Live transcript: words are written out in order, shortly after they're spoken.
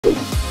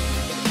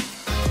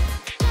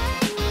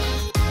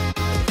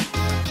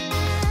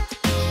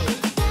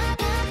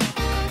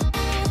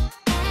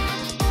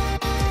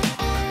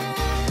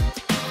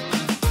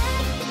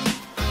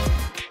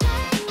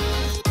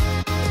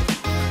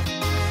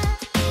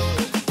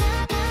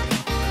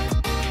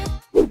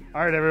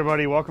All right,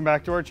 everybody, welcome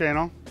back to our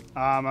channel.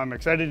 I'm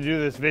excited to do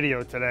this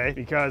video today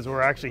because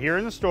we're actually here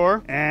in the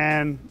store,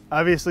 and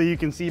obviously you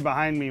can see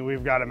behind me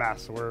we've got a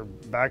mess. We're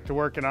back to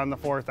working on the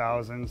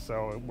 4000,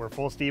 so we're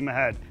full steam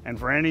ahead. And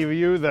for any of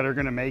you that are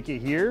gonna make it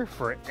here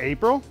for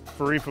April,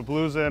 for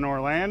Reefapalooza in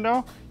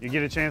Orlando, you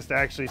get a chance to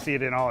actually see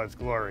it in all its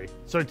glory.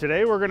 So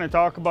today we're gonna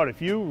talk about a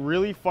few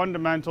really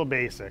fundamental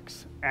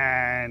basics,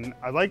 and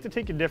I'd like to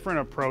take a different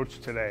approach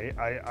today.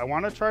 I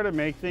wanna try to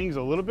make things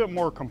a little bit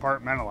more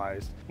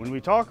compartmentalized. When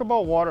we talk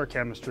about water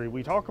chemistry,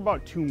 we talk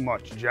about too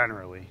much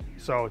generally.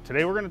 So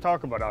today we're going to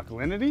talk about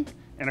alkalinity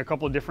and a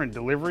couple of different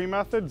delivery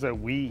methods that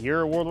we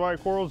here at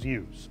Worldwide Corals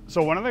use.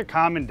 So one of the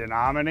common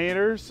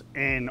denominators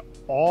in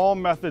all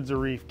methods of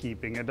reef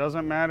keeping, it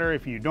doesn't matter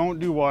if you don't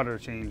do water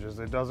changes,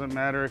 it doesn't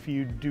matter if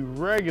you do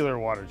regular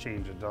water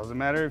changes, it doesn't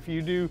matter if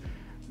you do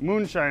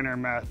moonshiner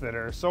method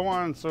or so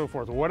on and so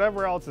forth,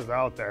 whatever else is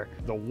out there.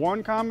 The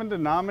one common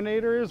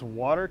denominator is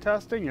water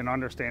testing and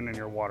understanding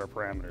your water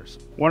parameters.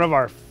 One of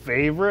our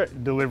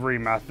favorite delivery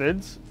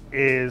methods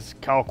is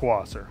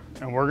Kalkwasser,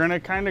 and we're gonna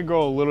kind of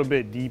go a little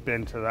bit deep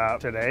into that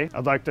today.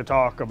 I'd like to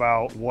talk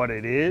about what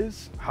it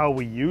is, how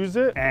we use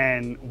it,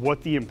 and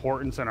what the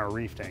importance in our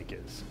reef tank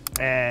is.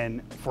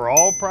 And for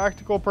all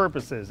practical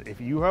purposes,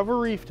 if you have a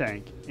reef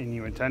tank and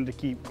you intend to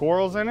keep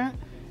corals in it,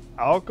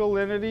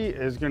 alkalinity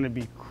is going to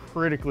be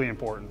critically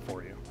important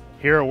for you.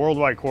 Here at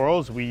Worldwide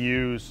Corals, we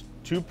use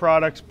two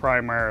products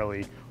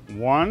primarily.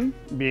 One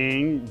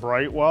being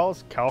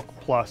Brightwell's Calc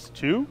Plus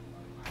 2,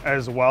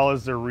 as well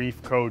as the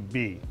Reef Code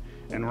B.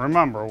 And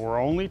remember, we're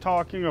only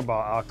talking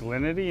about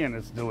alkalinity and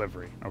its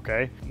delivery,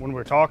 okay? When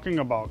we're talking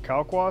about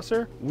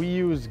Kalkwasser, we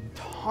use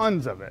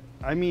tons of it.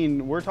 I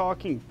mean, we're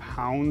talking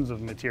pounds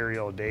of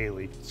material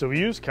daily. So we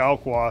use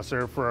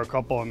Kalkwasser for a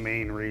couple of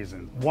main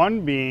reasons.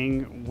 One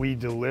being, we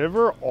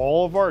deliver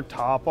all of our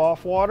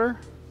top-off water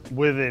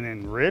with an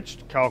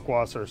enriched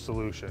Kalkwasser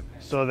solution.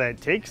 So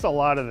that takes a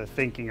lot of the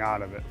thinking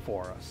out of it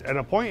for us. At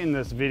a point in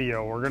this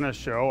video, we're gonna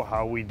show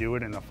how we do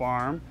it in the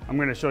farm. I'm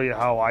gonna show you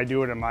how I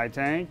do it in my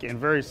tank, and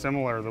very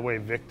similar the way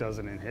Vic does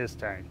it in his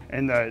tank.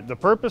 And the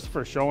purpose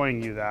for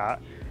showing you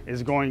that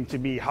is going to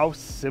be how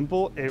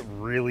simple it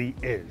really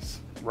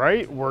is,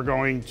 right? We're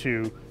going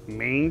to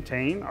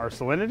maintain our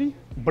salinity,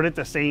 but at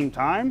the same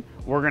time,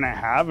 we're gonna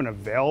have an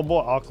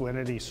available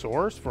alkalinity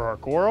source for our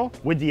coral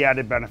with the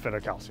added benefit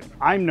of calcium.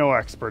 I'm no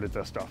expert at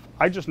this stuff.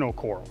 I just know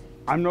coral.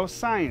 I'm no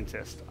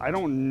scientist. I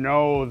don't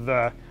know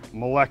the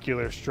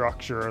molecular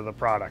structure of the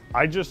product.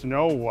 I just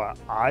know what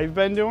I've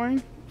been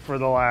doing for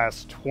the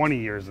last 20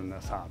 years in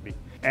this hobby.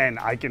 And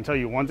I can tell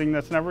you one thing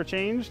that's never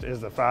changed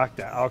is the fact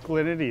that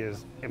alkalinity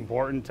is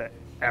important to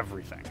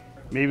everything.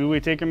 Maybe we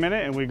take a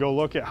minute and we go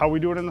look at how we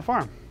do it in the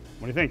farm.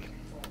 What do you think?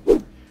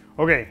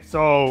 Okay,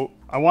 so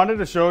I wanted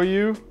to show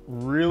you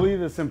really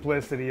the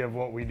simplicity of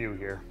what we do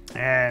here.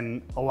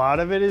 And a lot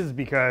of it is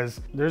because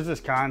there's this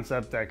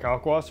concept that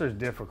Kalkwasser is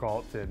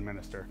difficult to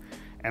administer.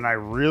 And I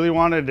really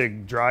wanted to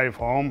drive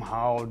home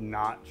how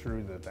not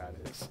true that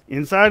is.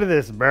 Inside of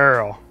this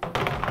barrel,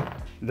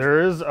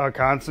 there is a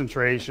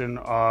concentration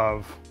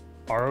of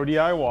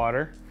RODI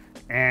water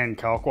and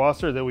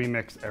Kalkwasser that we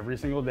mix every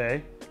single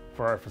day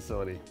for our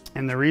facility.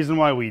 And the reason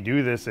why we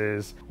do this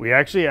is we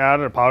actually add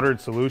a powdered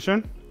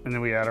solution, and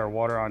then we add our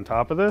water on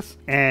top of this,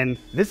 and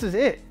this is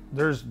it.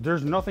 There's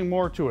nothing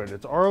more to it.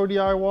 It's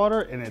RODI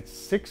water, and it's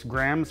 6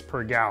 grams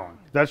per gallon.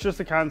 That's just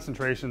the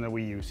concentration that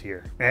we use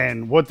here.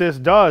 And what this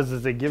does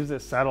is it gives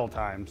it settle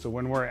time. So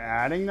when we're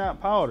adding that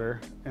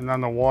powder and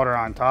then the water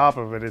on top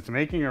of it, it's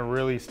making a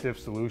really stiff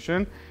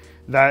solution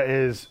that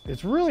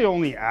it's really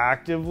only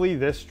actively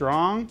this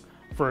strong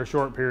for a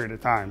short period of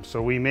time.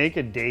 So we make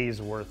a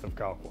day's worth of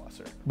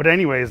Kalkwasser. But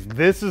anyways,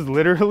 this is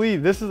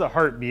the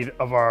heartbeat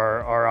of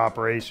our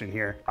operation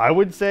here. I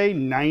would say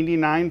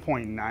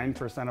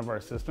 99.9% of our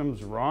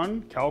systems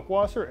run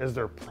Kalkwasser as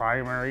their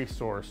primary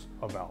source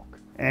of elk.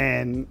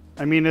 And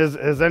I mean,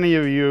 as any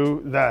of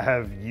you that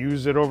have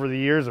used it over the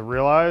years have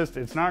realized,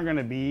 it's not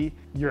gonna be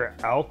your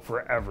elk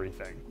for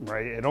everything,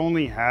 right? It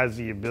only has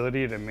the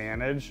ability to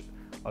manage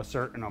a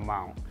certain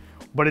amount.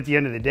 But at the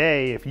end of the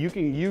day, if you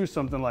can use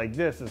something like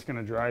this, it's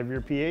gonna drive your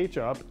pH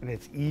up and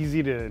it's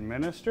easy to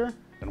administer,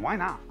 then why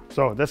not?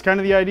 So that's kind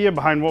of the idea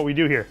behind what we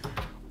do here.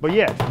 But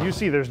yeah, you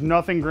see there's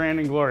nothing grand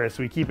and glorious.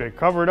 We keep it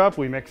covered up,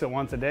 we mix it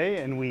once a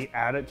day, and we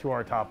add it to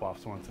our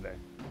top-offs once a day.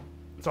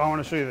 So I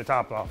wanna show you the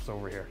top-offs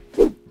over here.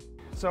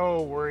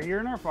 So we're here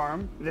in our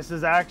farm. This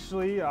is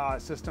actually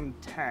system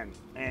 10,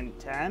 and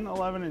 10,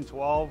 11, and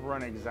 12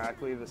 run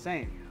exactly the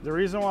same. The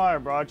reason why I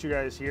brought you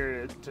guys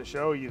here to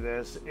show you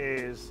this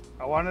is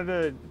I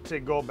wanted to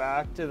go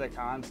back to the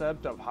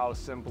concept of how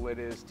simple it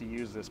is to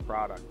use this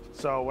product.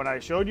 So when I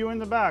showed you in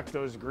the back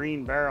those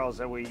green barrels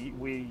that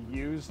we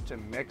use to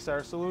mix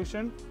our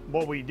solution,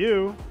 what we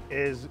do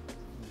is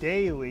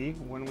daily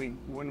when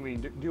we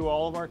do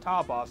all of our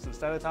top-offs,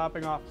 instead of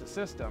topping off the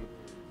system,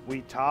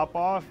 we top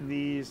off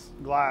these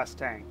glass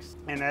tanks.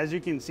 And as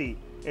you can see,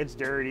 it's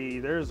dirty,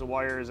 there's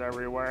wires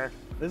everywhere.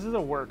 This is a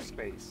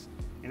workspace.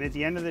 And at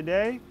the end of the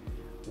day,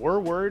 we're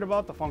worried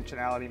about the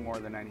functionality more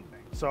than anything.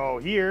 So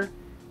here,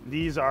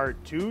 These are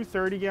two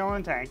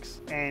 30-gallon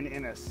tanks, and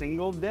in a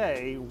single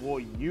day, we'll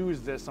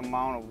use this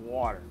amount of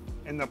water.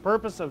 And the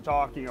purpose of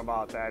talking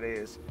about that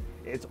is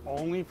it's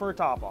only for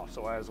top off.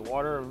 So as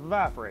water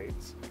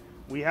evaporates,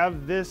 we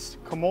have this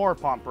Kalkwasser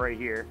pump right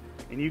here,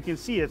 and you can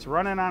see it's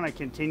running on a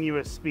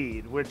continuous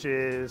speed, which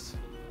is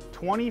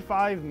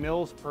 25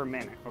 mils per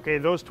minute. Okay,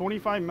 those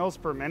 25 mils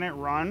per minute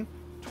run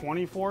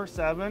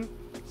 24/7,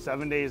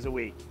 7 days a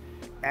week.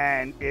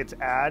 And it's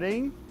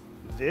adding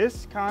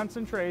this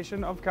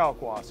concentration of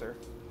Kalkwasser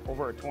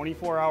over a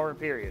 24-hour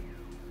period.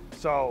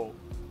 So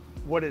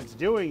what it's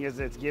doing is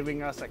it's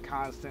giving us a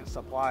constant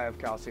supply of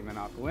calcium and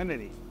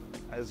alkalinity,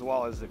 as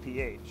well as the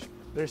pH.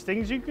 There's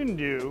things you can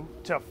do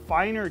to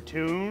finer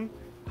tune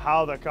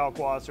how the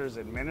Kalkwasser is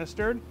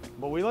administered,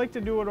 but we like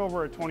to do it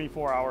over a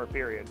 24-hour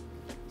period.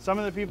 Some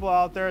of the people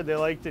out there, they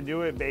like to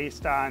do it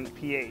based on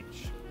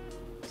pH.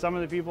 Some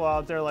of the people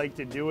out there like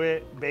to do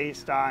it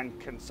based on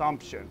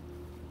consumption,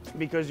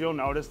 because you'll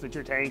notice that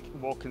your tank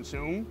will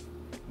consume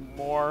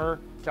more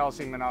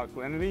calcium and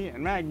alkalinity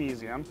and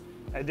magnesium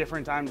at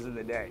different times of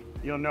the day.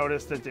 You'll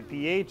notice that the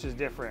pH is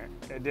different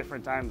at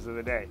different times of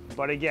the day.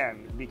 But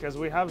again, because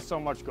we have so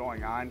much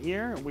going on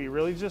here, we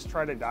really just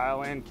try to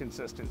dial in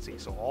consistency.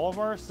 So all of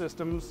our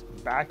systems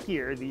back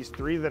here, these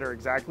three that are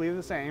exactly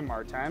the same,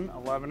 are 10,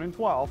 11, and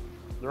 12,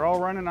 they're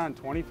all running on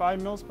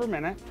 25 mils per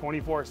minute,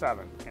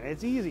 24/7. And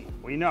it's easy.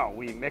 We know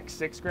we mix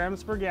 6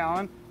 grams per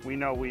gallon. We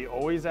know we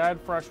always add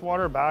fresh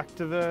water back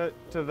to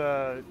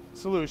the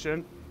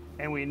solution.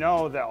 And we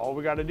know that all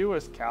we got to do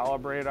is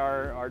calibrate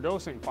our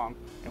dosing pump,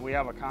 and we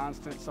have a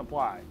constant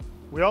supply.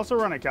 We also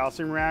run a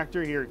calcium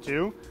reactor here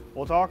too.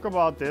 We'll talk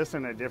about this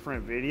in a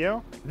different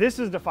video. This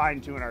is to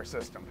fine tune our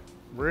system.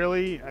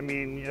 Really, I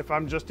mean, if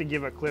I'm just to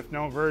give a Cliff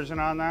Note version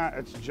on that,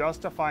 it's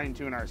just to fine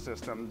tune our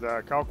system.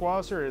 The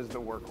Kalkwasser is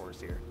the workhorse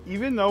here.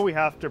 Even though we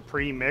have to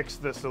pre-mix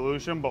the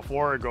solution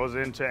before it goes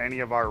into any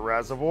of our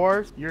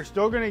reservoirs, you're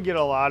still gonna get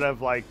a lot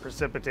of like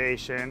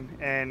precipitation,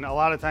 and a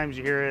lot of times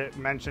you hear it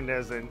mentioned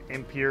as an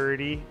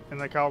impurity in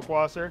the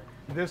Kalkwasser.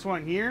 This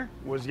one here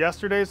was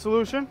yesterday's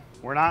solution.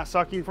 We're not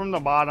sucking from the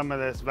bottom of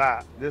this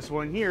vat. This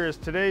one here is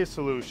today's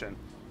solution,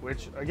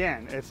 which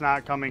again, it's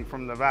not coming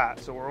from the vat.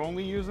 So we're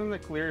only using the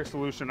clear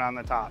solution on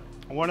the top.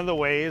 One of the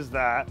ways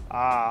that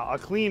a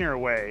cleaner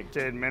way to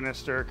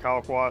administer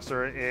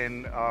Kalkwasser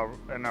in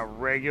a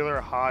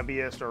regular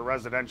hobbyist or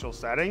residential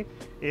setting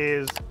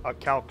is a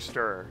calc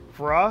stirrer.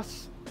 For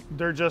us,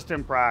 they're just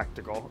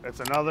impractical. It's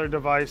another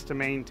device to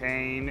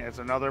maintain. It's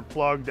another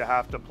plug to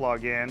have to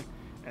plug in.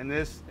 And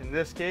in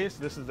this case,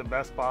 this is the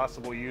best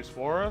possible use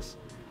for us.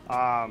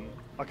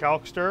 A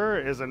calc stirrer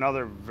is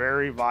another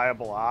very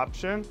viable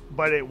option,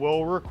 but it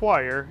will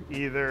require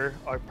either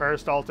a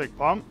peristaltic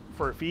pump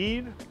for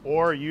feed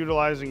or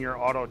utilizing your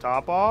auto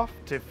top off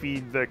to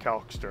feed the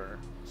calc stirrer.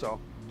 So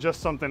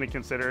just something to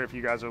consider if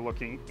you guys are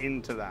looking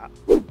into that.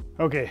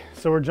 Okay,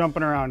 so we're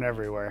jumping around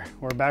everywhere.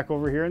 We're back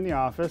over here in the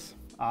office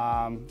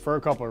for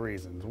a couple of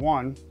reasons.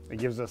 One, it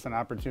gives us an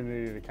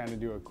opportunity to kind of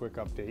do a quick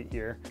update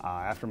here.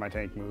 After my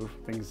tank move,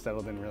 things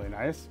settled in really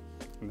nice,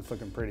 and it's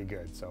looking pretty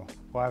good. So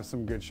we'll have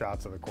some good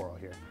shots of the coral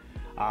here.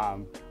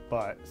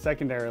 But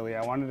secondarily,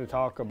 I wanted to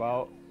talk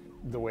about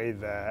the way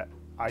that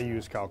I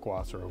use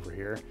Kalkwasser over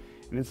here.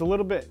 And it's a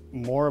little bit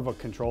more of a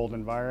controlled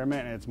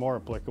environment, and it's more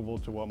applicable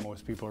to what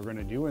most people are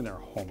gonna do in their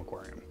home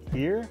aquarium.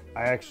 Here,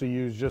 I actually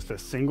use just a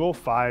single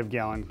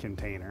 5-gallon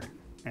container.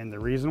 And the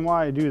reason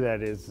why I do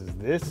that is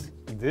this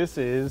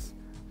is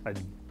a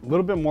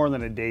little bit more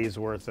than a day's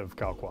worth of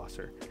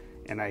Kalkwasser.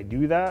 And I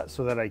do that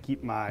so that I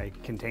keep my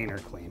container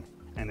clean.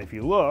 And if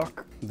you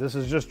look, this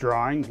is just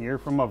drawing here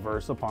from a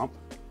Versa pump,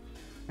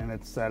 and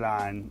it's set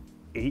on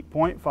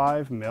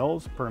 8.5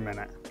 mils per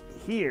minute.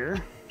 Here,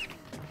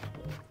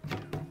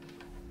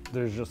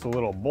 there's just a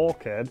little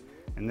bulkhead,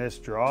 and this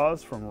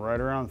draws from right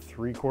around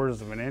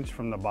 3/4 of an inch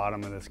from the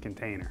bottom of this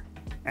container.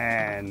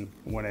 And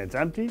when it's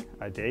empty,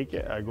 I take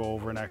it, I go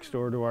over next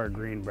door to our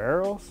green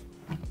barrels,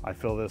 I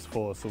fill this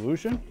full of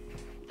solution,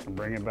 and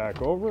bring it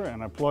back over,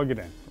 and I plug it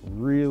in.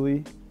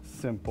 Really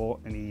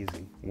simple and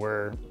easy.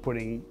 We're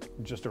putting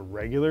just a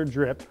regular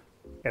drip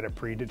at a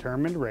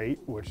predetermined rate,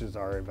 which is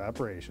our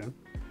evaporation,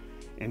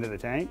 into the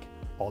tank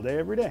all day,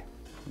 every day.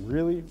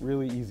 Really,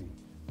 really easy.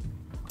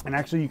 And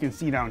actually you can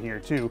see down here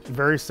too,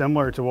 very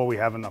similar to what we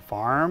have in the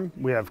farm,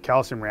 we have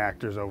calcium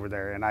reactors over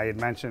there. And I had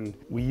mentioned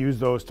we use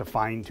those to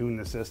fine tune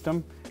the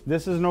system.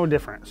 This is no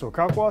different. So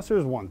Kalkwasser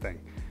is one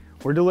thing.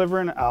 We're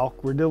delivering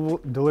ALK, we're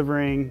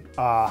delivering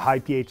high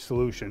pH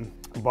solution,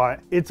 but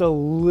it's a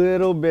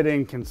little bit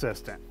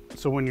inconsistent.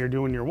 So when you're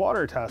doing your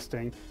water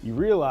testing, you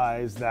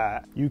realize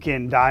that you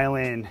can dial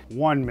in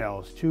 1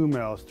 mils, 2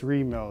 mils,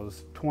 3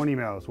 mils, 20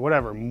 mils,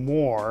 whatever,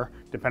 more,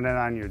 depending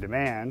on your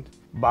demand,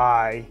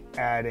 by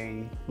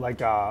adding like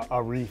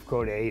a reef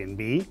code A and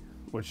B,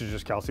 which is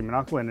just calcium and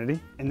alkalinity.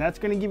 And that's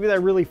gonna give you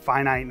that really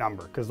finite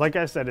number. Because like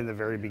I said in the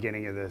very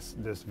beginning of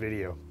this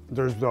video,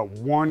 there's the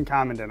one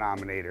common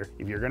denominator.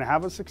 If you're gonna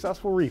have a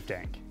successful reef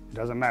tank, it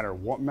doesn't matter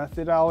what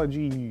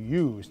methodology you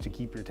use to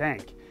keep your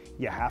tank,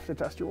 you have to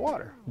test your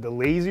water. The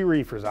lazy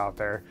reefers out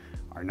there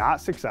are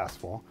not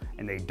successful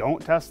and they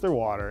don't test their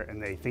water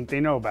and they think they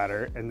know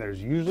better, and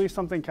there's usually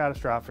something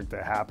catastrophic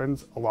that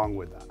happens along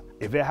with that.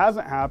 If it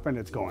hasn't happened,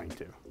 it's going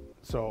to.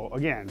 So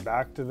again,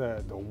 back to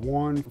the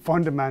one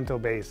fundamental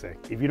basic.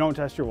 If you don't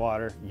test your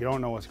water, you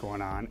don't know what's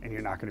going on and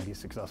you're not going to be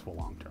successful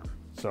long term.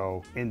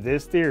 So in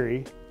this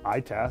theory,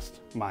 I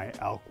test my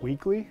Alk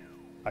weekly,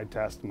 I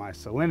test my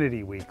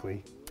salinity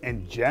weekly,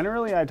 and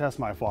generally I test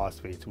my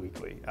phosphates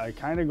weekly. I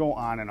kind of go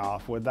on and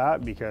off with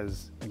that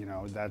because, you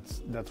know,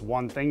 that's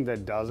one thing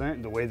that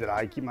doesn't, the way that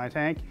I keep my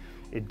tank,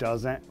 it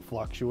doesn't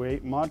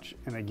fluctuate much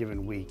in a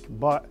given week,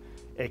 but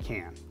it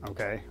can,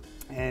 okay?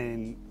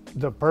 And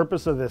the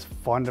purpose of this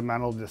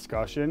fundamental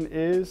discussion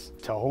is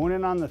to hone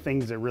in on the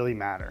things that really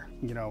matter.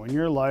 You know, in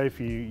your life,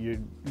 you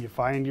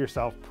find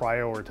yourself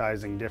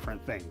prioritizing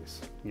different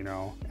things. You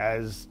know,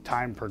 as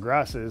time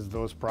progresses,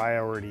 those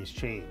priorities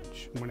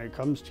change. When it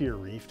comes to your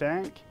reef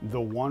tank,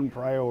 the one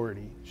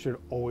priority should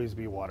always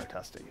be water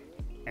testing.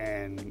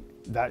 And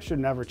that should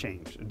never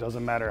change. It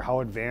doesn't matter how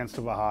advanced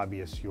of a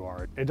hobbyist you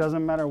are. It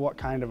doesn't matter what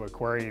kind of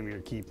aquarium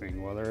you're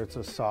keeping, whether it's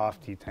a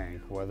softy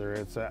tank, whether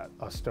it's a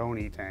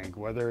stony tank,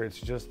 whether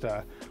it's just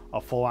a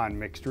full-on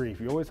mixed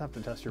reef. You always have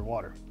to test your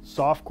water.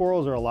 Soft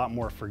corals are a lot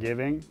more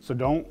forgiving, so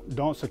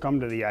don't succumb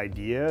to the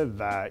idea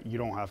that you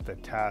don't have to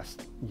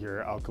test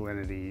your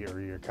alkalinity or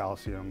your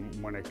calcium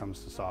when it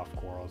comes to soft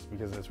corals,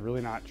 because that's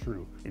really not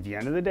true. At the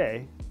end of the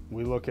day,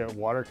 we look at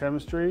water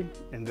chemistry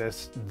and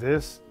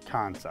this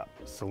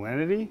concept.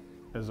 Salinity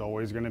is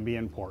always going to be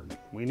important.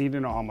 We need to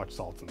know how much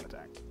salt's in the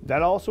tank.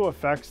 That also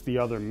affects the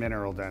other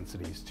mineral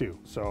densities too.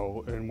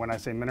 So, and when I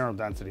say mineral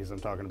densities, I'm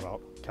talking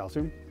about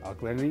calcium,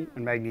 alkalinity,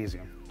 and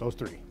magnesium, those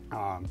three.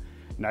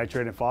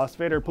 Nitrate and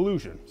phosphate are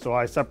pollution. So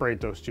I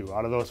separate those two.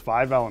 Out of those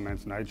 5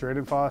 elements, nitrate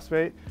and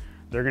phosphate,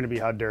 they're going to be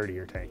how dirty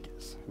your tank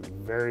is.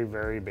 Very,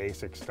 very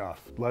basic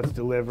stuff. Let's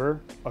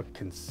deliver a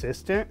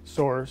consistent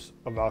source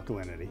of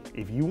alkalinity.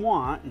 If you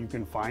want, you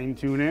can fine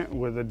tune it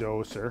with a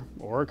doser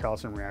or a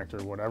calcium reactor,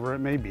 whatever it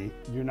may be.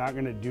 You're not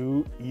going to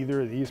do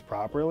either of these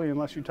properly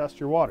unless you test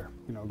your water.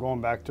 You know,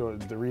 going back to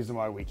the reason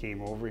why we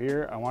came over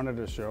here, I wanted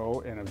to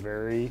show in a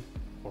very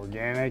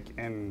organic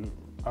and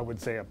I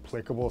would say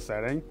applicable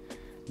setting,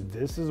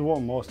 this is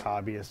what most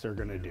hobbyists are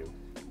going to do.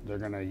 They're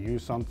going to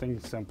use something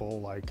simple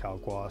like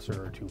Kalkwasser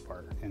or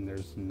 2-part, and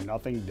there's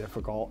nothing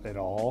difficult at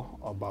all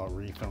about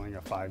refilling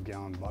a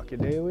 5-gallon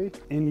bucket daily.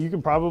 And you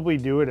can probably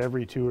do it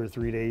every 2 or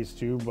 3 days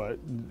too, but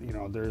you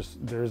know,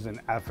 there's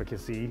an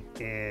efficacy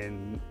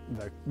in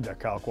the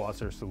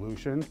Kalkwasser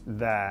solution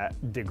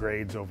that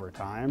degrades over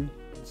time.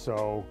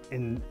 So,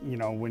 you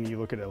know, when you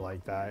look at it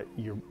like that,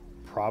 you're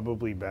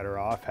probably better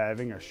off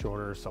having a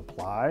shorter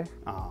supply,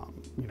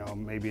 you know,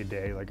 maybe a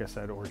day, like I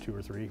said, or 2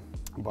 or 3.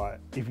 But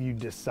if you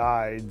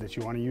decide that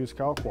you want to use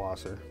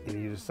Kalkwasser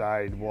and you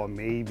decide, well,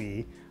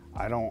 maybe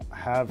I don't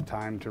have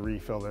time to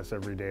refill this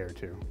every day or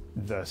 2,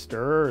 the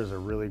stirrer is a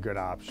really good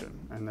option.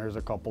 And there's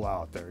a couple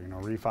out there. You know,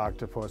 Reef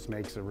Octopus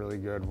makes a really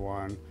good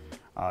one.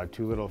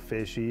 Two Little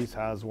Fishies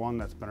has one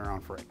that's been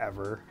around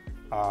forever.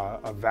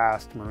 A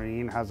Vast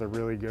Marine has a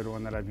really good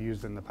one that I've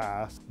used in the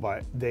past,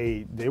 but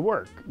they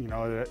work. You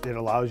know, it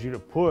allows you to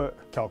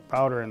put calc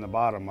powder in the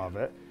bottom of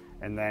it,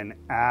 and then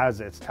as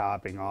it's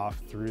topping off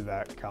through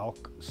that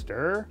calc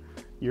stir,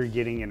 you're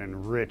getting an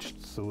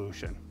enriched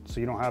solution. So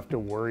you don't have to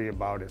worry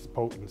about its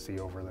potency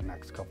over the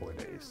next couple of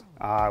days.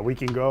 We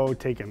can go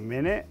take a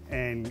minute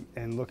and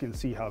look and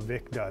see how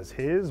Vic does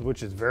his,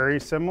 which is very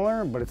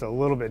similar, but it's a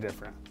little bit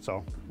different.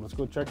 So let's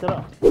go check it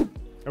out.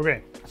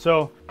 Okay,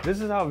 so this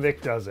is how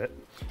Vic does it.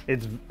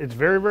 It's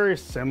very, very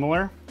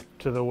similar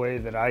to the way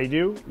that I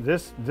do.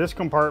 This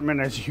compartment,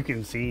 as you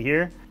can see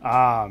here,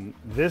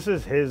 this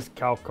is his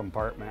calc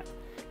compartment.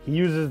 He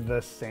uses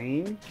the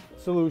same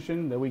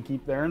solution that we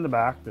keep there in the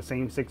back, the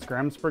same 6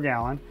 grams per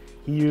gallon.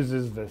 He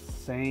uses the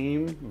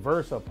same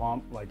Versa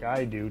pump like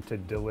I do to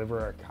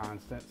deliver a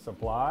constant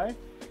supply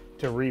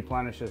to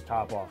replenish his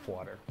top off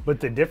water. But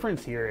the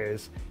difference here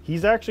is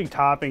he's actually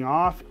topping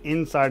off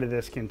inside of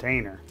this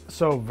container.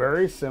 So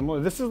very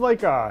similar. This is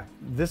like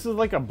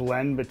a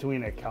blend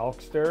between a calc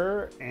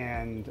stirrer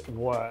and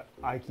what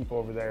I keep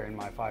over there in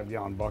my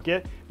 5-gallon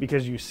bucket,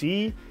 because you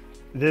see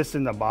this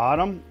in the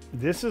bottom,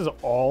 this is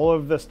all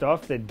of the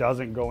stuff that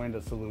doesn't go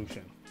into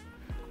solution.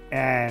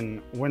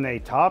 And when they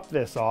top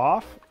this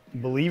off,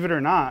 believe it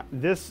or not,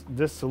 this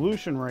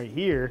solution right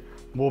here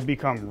will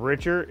become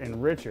richer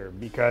and richer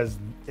because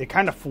it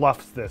kind of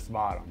fluffs this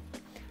bottom.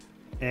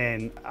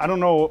 And I don't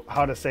know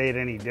how to say it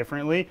any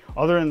differently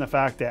other than the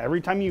fact that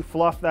every time you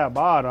fluff that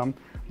bottom,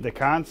 the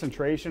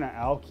concentration of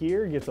alk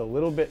here gets a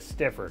little bit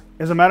stiffer.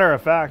 As a matter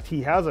of fact,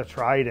 he has a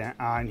trident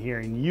on here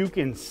and you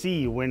can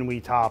see when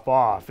we top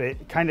off,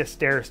 it kind of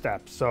stair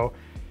steps. So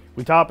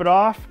we top it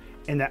off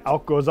and the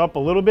alk goes up a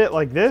little bit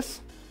like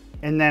this,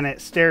 and then it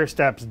stair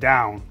steps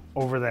down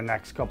over the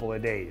next couple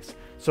of days.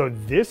 So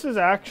this is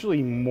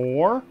actually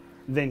more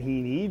than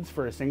he needs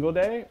for a single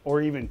day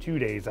or even 2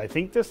 days. I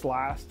think this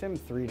lasts him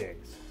 3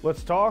 days.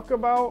 Let's talk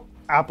about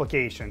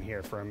application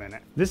here for a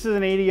minute. This is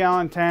an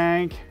 80-gallon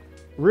tank.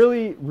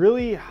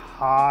 really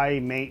high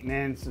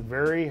maintenance,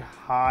 very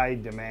high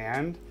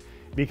demand,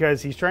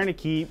 because he's trying to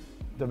keep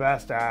the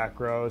best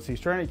acros. He's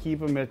trying to keep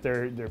them at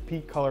their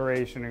peak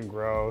coloration and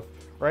growth,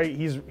 right?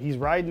 He's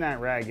riding that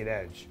ragged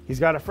edge. He's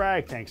got a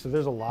frag tank, so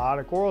there's a lot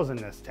of corals in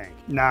this tank.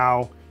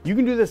 Now, you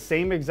can do the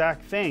same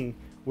exact thing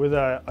with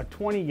a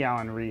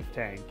 20-gallon reef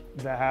tank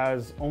that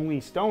has only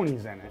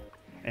stonies in it.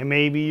 And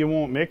maybe you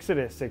won't mix it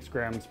at 6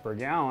 grams per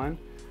gallon,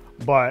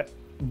 but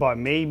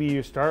maybe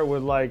you start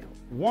with like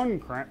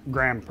 1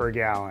 gram per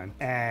gallon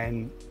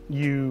and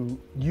you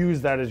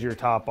use that as your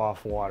top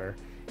off water.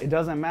 It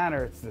doesn't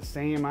matter, it's the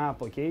same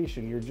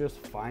application. You're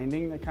just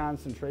finding the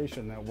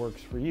concentration that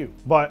works for you.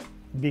 But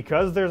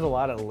because there's a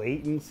lot of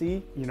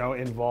latency, you know,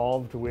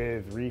 involved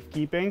with reef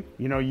keeping,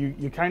 you know,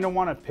 you kind of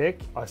want to pick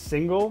a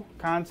single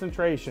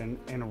concentration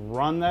and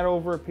run that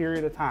over a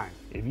period of time.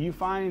 If you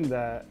find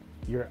that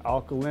your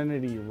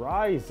alkalinity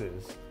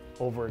rises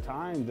over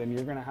time, then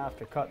you're gonna have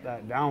to cut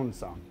that down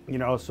some, you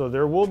know, so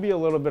there will be a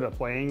little bit of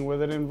playing with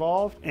it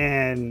involved.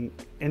 And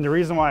the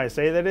reason why I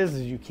say that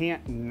is you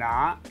can't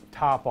not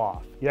top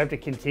off. You have to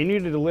continue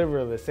to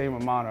deliver the same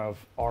amount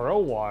of RO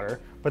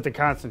water, but the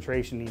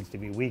concentration needs to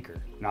be weaker.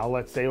 Now,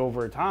 let's say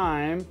over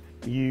time,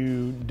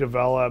 you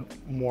develop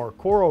more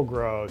coral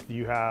growth,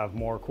 you have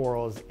more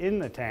corals in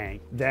the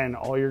tank, then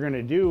all you're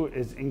gonna do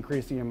is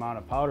increase the amount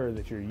of powder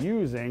that you're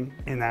using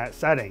in that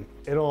setting.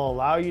 It'll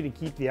allow you to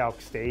keep the alk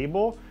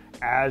stable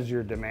as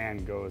your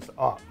demand goes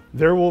up.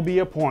 There will be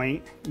a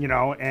point, you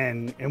know,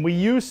 and we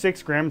use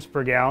 6 grams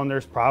per gallon.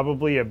 There's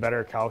probably a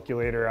better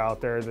calculator out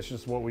there. That's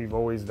just what we've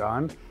always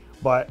done.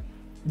 But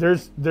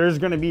there's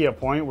gonna be a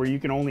point where you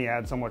can only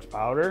add so much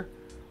powder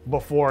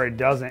before it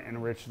doesn't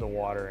enrich the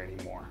water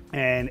anymore.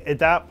 And at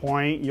that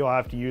point, you'll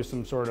have to use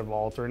some sort of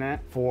alternate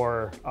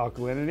for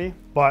alkalinity.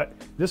 But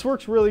this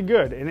works really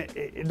good. And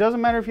it doesn't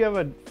matter if you have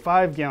a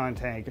 5-gallon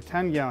tank, a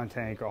 10-gallon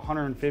tank, a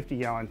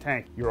 150-gallon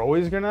tank. You're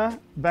always gonna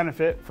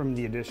benefit from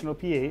the additional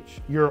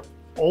pH. You're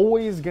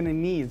always gonna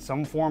need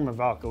some form of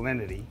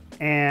alkalinity.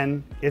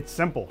 And it's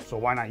simple, so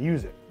why not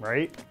use it,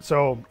 right?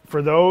 So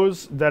for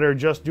those that are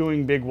just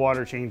doing big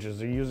water changes,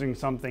 they're using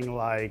something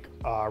like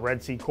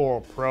Red Sea Coral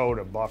Pro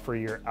to buffer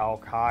your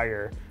alk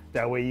higher.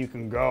 That way you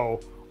can go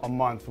a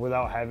month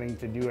without having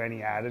to do any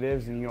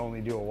additives and you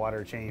only do a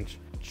water change.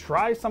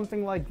 Try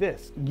something like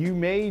this. You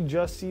may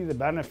just see the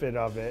benefit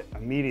of it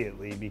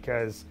immediately,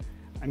 because,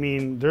 I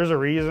mean, there's a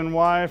reason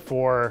why,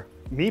 for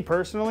me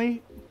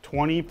personally,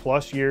 20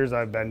 plus years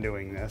I've been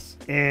doing this.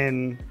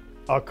 In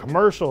a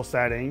commercial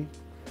setting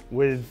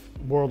with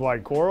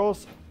worldwide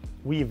corals,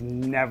 we've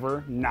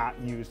never not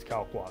used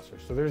Kalkwasser.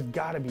 So there's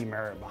gotta be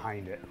merit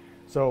behind it.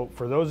 So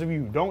for those of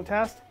you who don't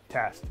test.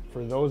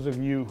 For those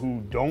of you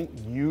who don't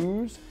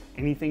use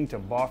anything to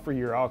buffer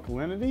your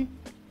alkalinity,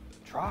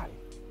 try.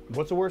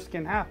 What's the worst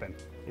can happen?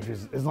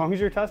 As long as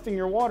you're testing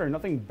your water,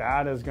 nothing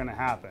bad is gonna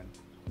happen.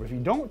 But if you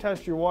don't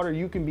test your water,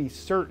 you can be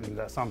certain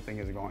that something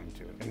is going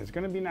to, and it's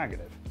gonna be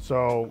negative.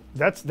 So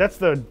that's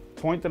the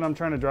point that I'm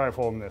trying to drive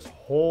home this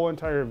whole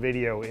entire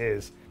video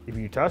is, if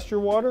you test your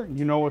water,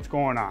 you know what's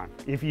going on.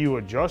 If you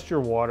adjust your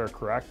water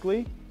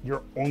correctly,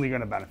 you're only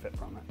gonna benefit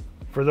from it.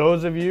 For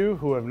those of you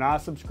who have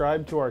not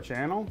subscribed to our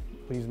channel,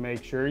 please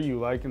make sure you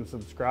like and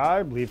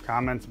subscribe, leave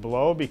comments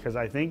below, because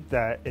I think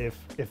that if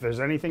there's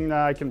anything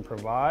that I can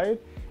provide,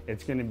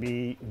 it's gonna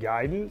be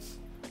guidance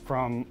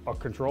from a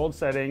controlled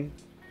setting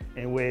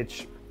in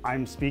which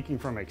I'm speaking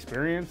from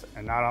experience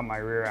and not on my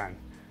rear end.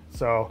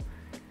 So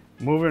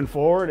moving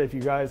forward, if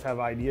you guys have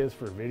ideas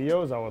for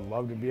videos, I would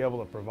love to be able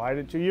to provide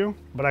it to you,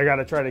 but I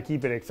gotta try to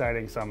keep it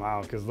exciting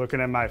somehow, because looking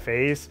at my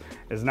face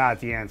is not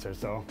the answer.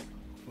 So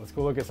let's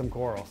go look at some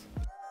corals.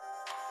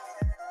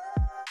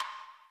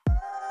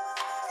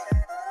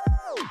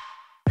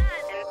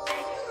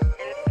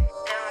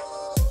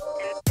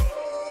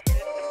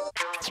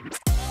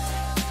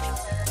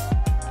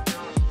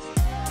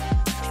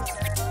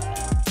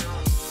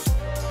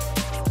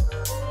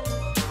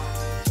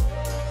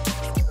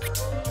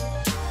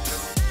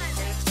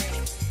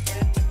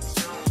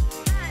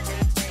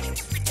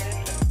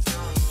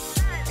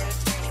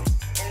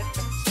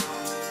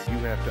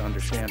 You have to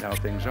understand how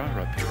things are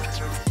up here.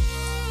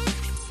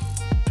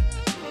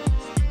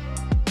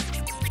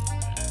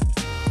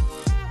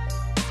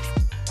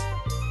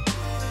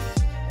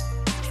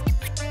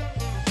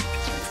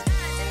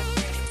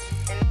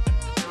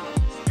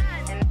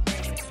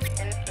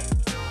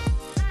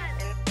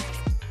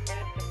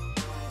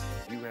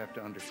 You have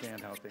to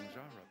understand how things are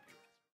up here.